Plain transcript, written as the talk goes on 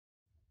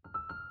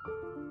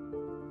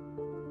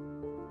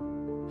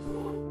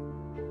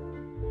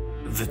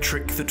The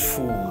trick that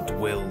fooled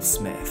Will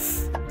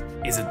Smith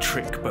is a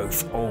trick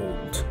both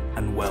old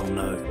and well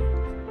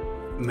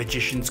known.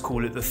 Magicians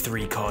call it the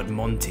three-card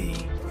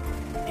Monty.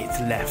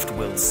 It left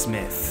Will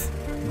Smith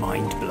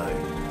mind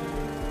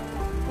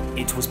blown.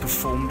 It was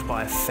performed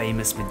by a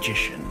famous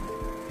magician.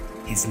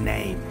 His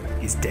name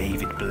is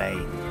David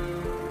Blaine.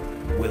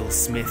 Will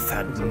Smith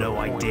had no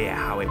idea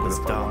how it was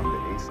done.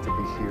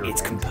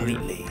 It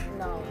completely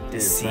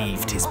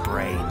deceived his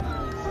brain.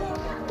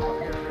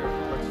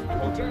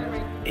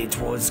 It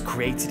was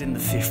created in the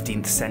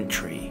 15th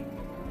century,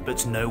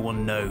 but no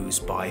one knows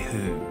by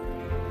who.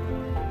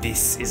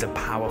 This is a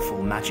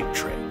powerful magic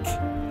trick.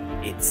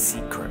 Its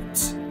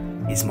secret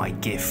is my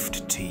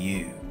gift to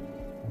you.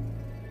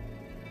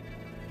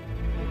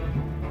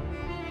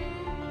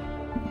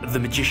 The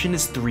magician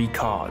has 3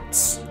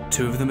 cards.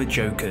 2 of them are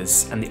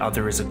jokers and the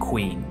other is a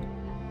queen.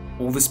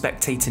 All the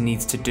spectator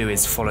needs to do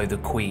is follow the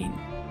queen.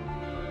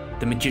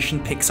 The magician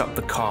picks up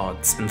the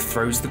cards and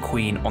throws the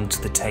queen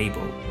onto the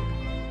table.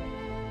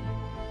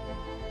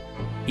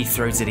 He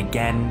throws it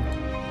again,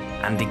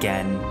 and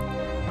again,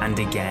 and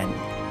again,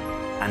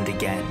 and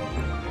again,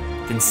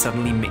 then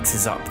suddenly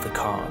mixes up the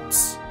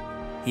cards.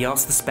 He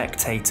asks the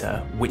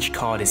spectator which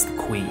card is the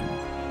queen.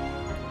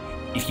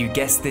 If you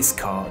guess this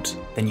card,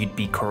 then you'd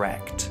be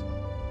correct.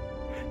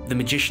 The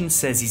magician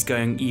says he's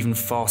going even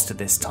faster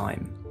this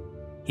time.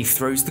 He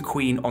throws the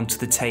queen onto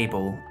the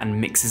table and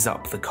mixes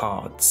up the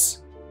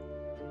cards.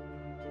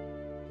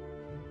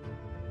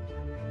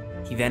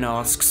 He then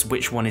asks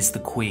which one is the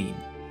queen.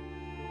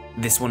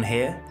 This one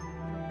here?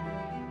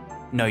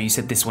 No, you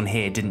said this one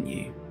here, didn't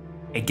you?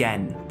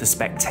 Again, the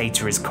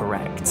spectator is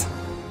correct.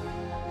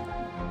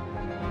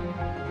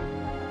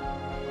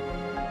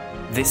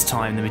 This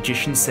time, the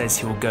magician says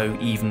he will go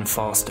even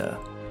faster.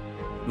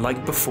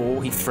 Like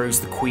before, he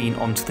throws the queen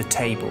onto the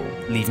table,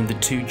 leaving the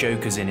 2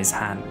 jokers in his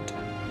hand.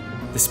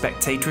 The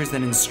spectator is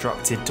then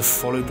instructed to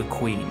follow the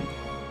queen.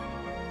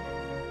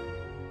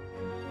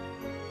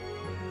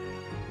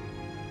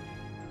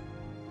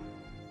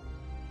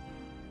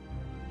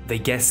 They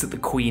guess that the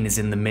queen is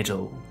in the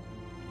middle,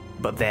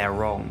 but they're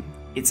wrong.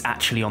 It's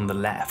actually on the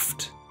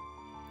left.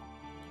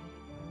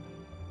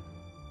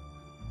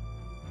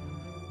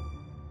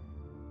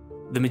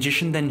 The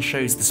magician then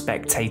shows the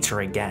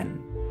spectator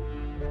again.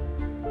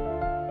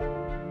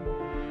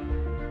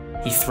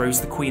 He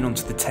throws the queen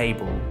onto the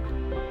table,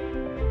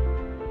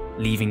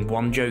 leaving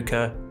 1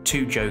 joker,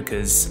 2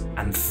 jokers,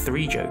 and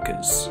 3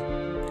 jokers.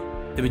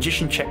 The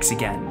magician checks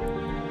again.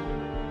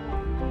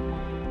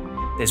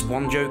 There's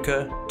 1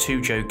 joker, 2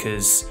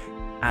 jokers,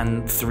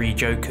 and 3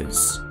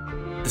 jokers.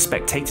 The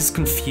spectator's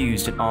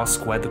confused and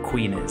asks where the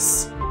queen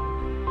is.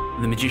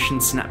 The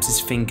magician snaps his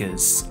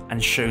fingers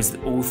and shows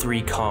that all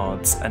 3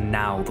 cards are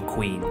now the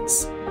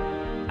queens.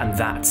 And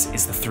that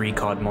is the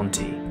 3-card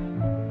Monty.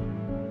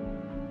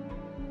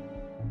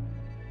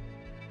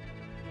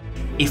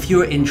 If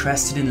you are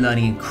interested in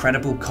learning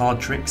incredible card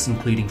tricks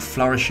including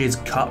flourishes,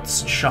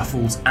 cuts,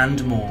 shuffles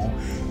and more,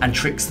 and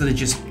tricks that are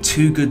just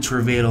too good to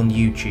reveal on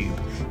YouTube,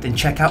 then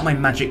check out my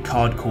magic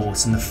card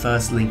course in the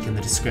first link in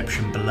the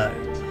description below.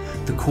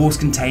 The course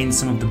contains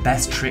some of the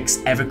best tricks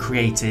ever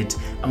created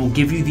and will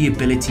give you the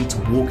ability to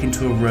walk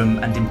into a room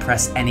and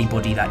impress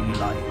anybody that you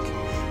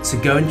like. So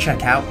go and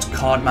check out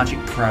Card Magic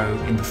Pro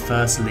in the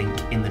first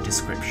link in the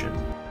description.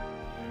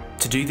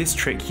 To do this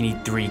trick you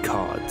need 3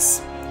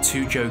 cards,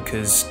 2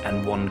 jokers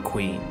and 1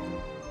 queen.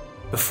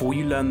 Before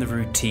you learn the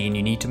routine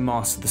you need to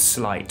master the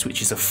sleight,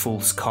 which is a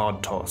false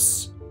card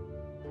toss.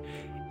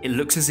 It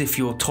looks as if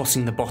you're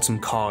tossing the bottom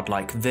card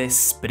like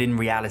this, but in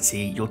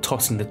reality you're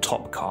tossing the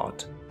top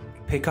card.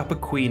 Pick up a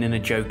queen and a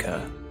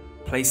joker.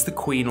 Place the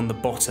queen on the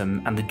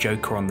bottom and the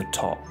joker on the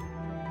top.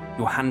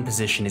 Your hand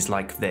position is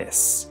like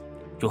this.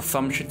 Your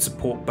thumb should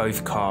support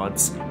both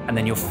cards, and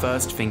then your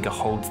first finger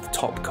holds the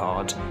top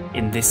card,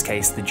 in this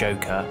case the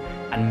joker,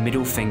 and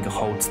middle finger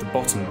holds the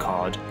bottom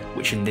card,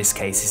 which in this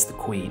case is the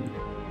queen.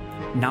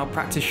 Now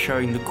practice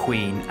showing the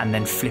queen and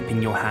then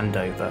flipping your hand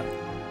over.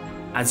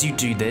 As you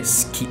do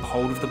this, keep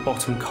hold of the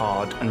bottom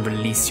card and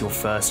release your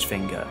first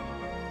finger.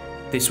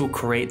 This will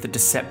create the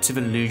deceptive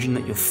illusion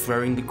that you're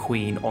throwing the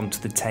queen onto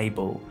the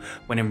table,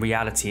 when in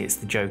reality it's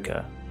the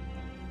joker.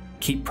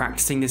 Keep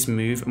practicing this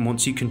move, and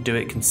once you can do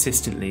it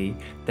consistently,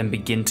 then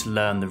begin to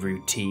learn the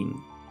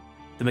routine.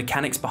 The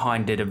mechanics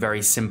behind it are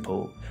very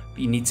simple, but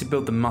you need to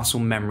build the muscle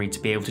memory to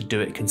be able to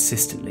do it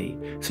consistently,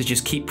 so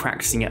just keep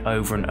practicing it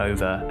over and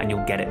over and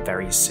you'll get it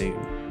very soon.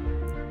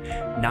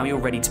 Now you're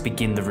ready to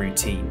begin the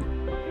routine.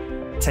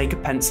 Take a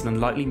pencil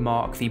and lightly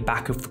mark the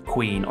back of the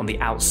queen on the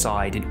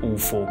outside in all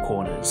 4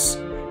 corners.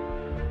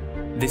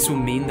 This will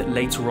mean that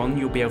later on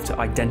you'll be able to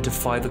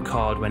identify the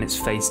card when it's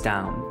face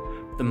down.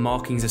 The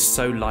markings are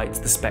so light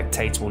the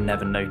spectator will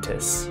never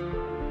notice.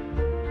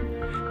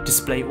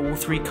 Display all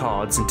 3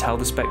 cards and tell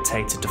the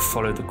spectator to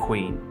follow the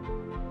queen.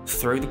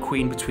 Throw the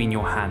queen between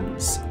your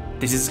hands.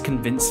 This is a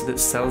convincer that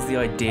sells the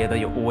idea that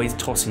you're always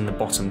tossing the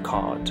bottom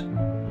card.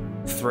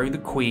 Throw the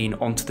queen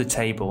onto the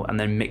table and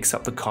then mix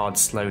up the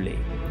cards slowly.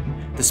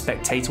 The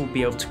spectator will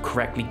be able to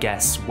correctly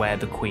guess where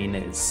the queen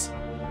is.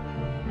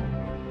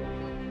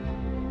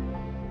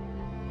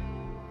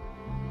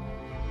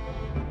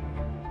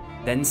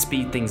 Then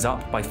speed things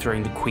up by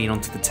throwing the queen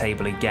onto the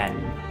table again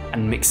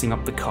and mixing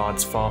up the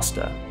cards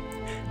faster.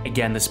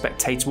 Again, the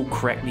spectator will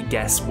correctly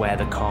guess where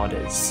the card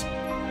is.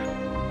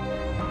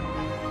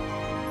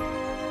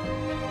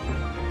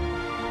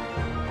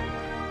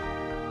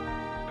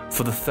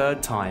 For the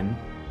third time,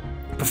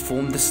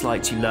 perform the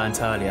sleight you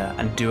learnt earlier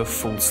and do a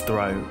false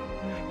throw.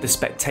 The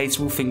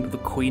spectator will think that the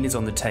queen is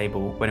on the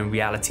table when in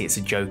reality it's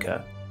a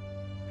joker.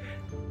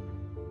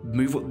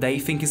 Move what they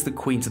think is the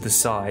queen to the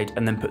side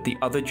and then put the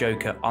other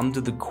joker under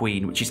the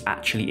queen, which is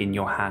actually in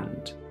your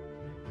hand.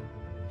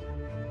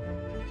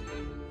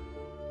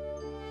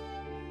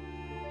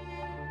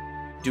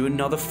 Do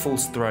another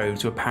false throw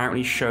to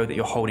apparently show that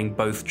you're holding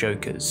both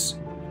jokers.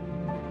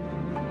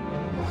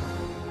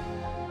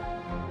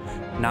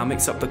 Now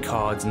mix up the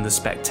cards and the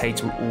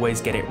spectator will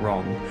always get it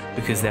wrong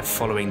because they're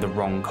following the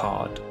wrong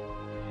card.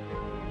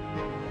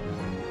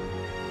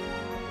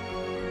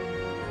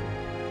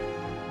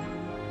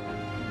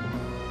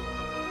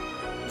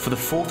 For the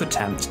fourth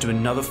attempt, do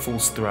another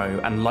false throw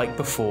and, like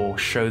before,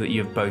 show that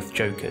you have both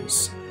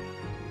jokers.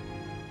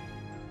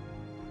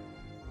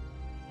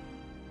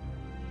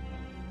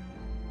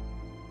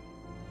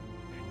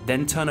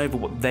 Then turn over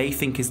what they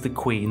think is the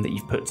queen that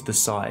you've put to the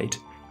side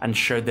and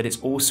show that it's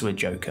also a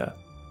joker.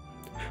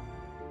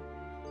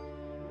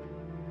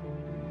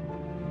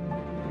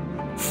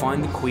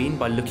 Find the queen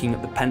by looking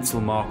at the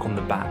pencil mark on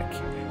the back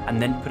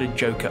and then put a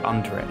joker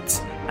under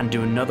it and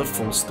do another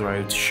false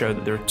throw to show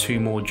that there are two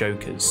more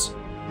jokers.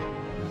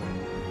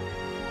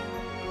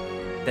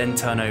 Then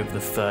turn over the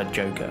third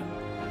joker.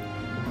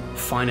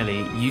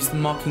 Finally, use the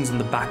markings on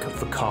the back of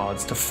the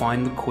cards to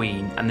find the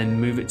queen and then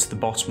move it to the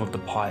bottom of the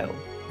pile.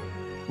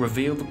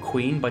 Reveal the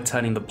queen by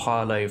turning the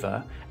pile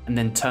over and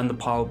then turn the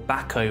pile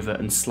back over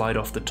and slide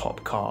off the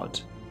top card.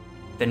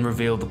 Then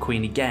reveal the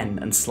queen again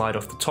and slide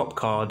off the top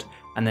card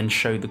and then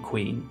show the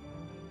queen.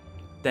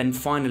 Then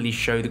finally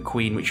show the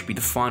queen, which would be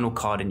the final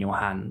card in your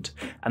hand,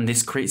 and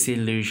this creates the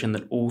illusion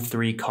that all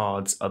three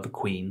cards are the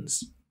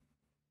queens.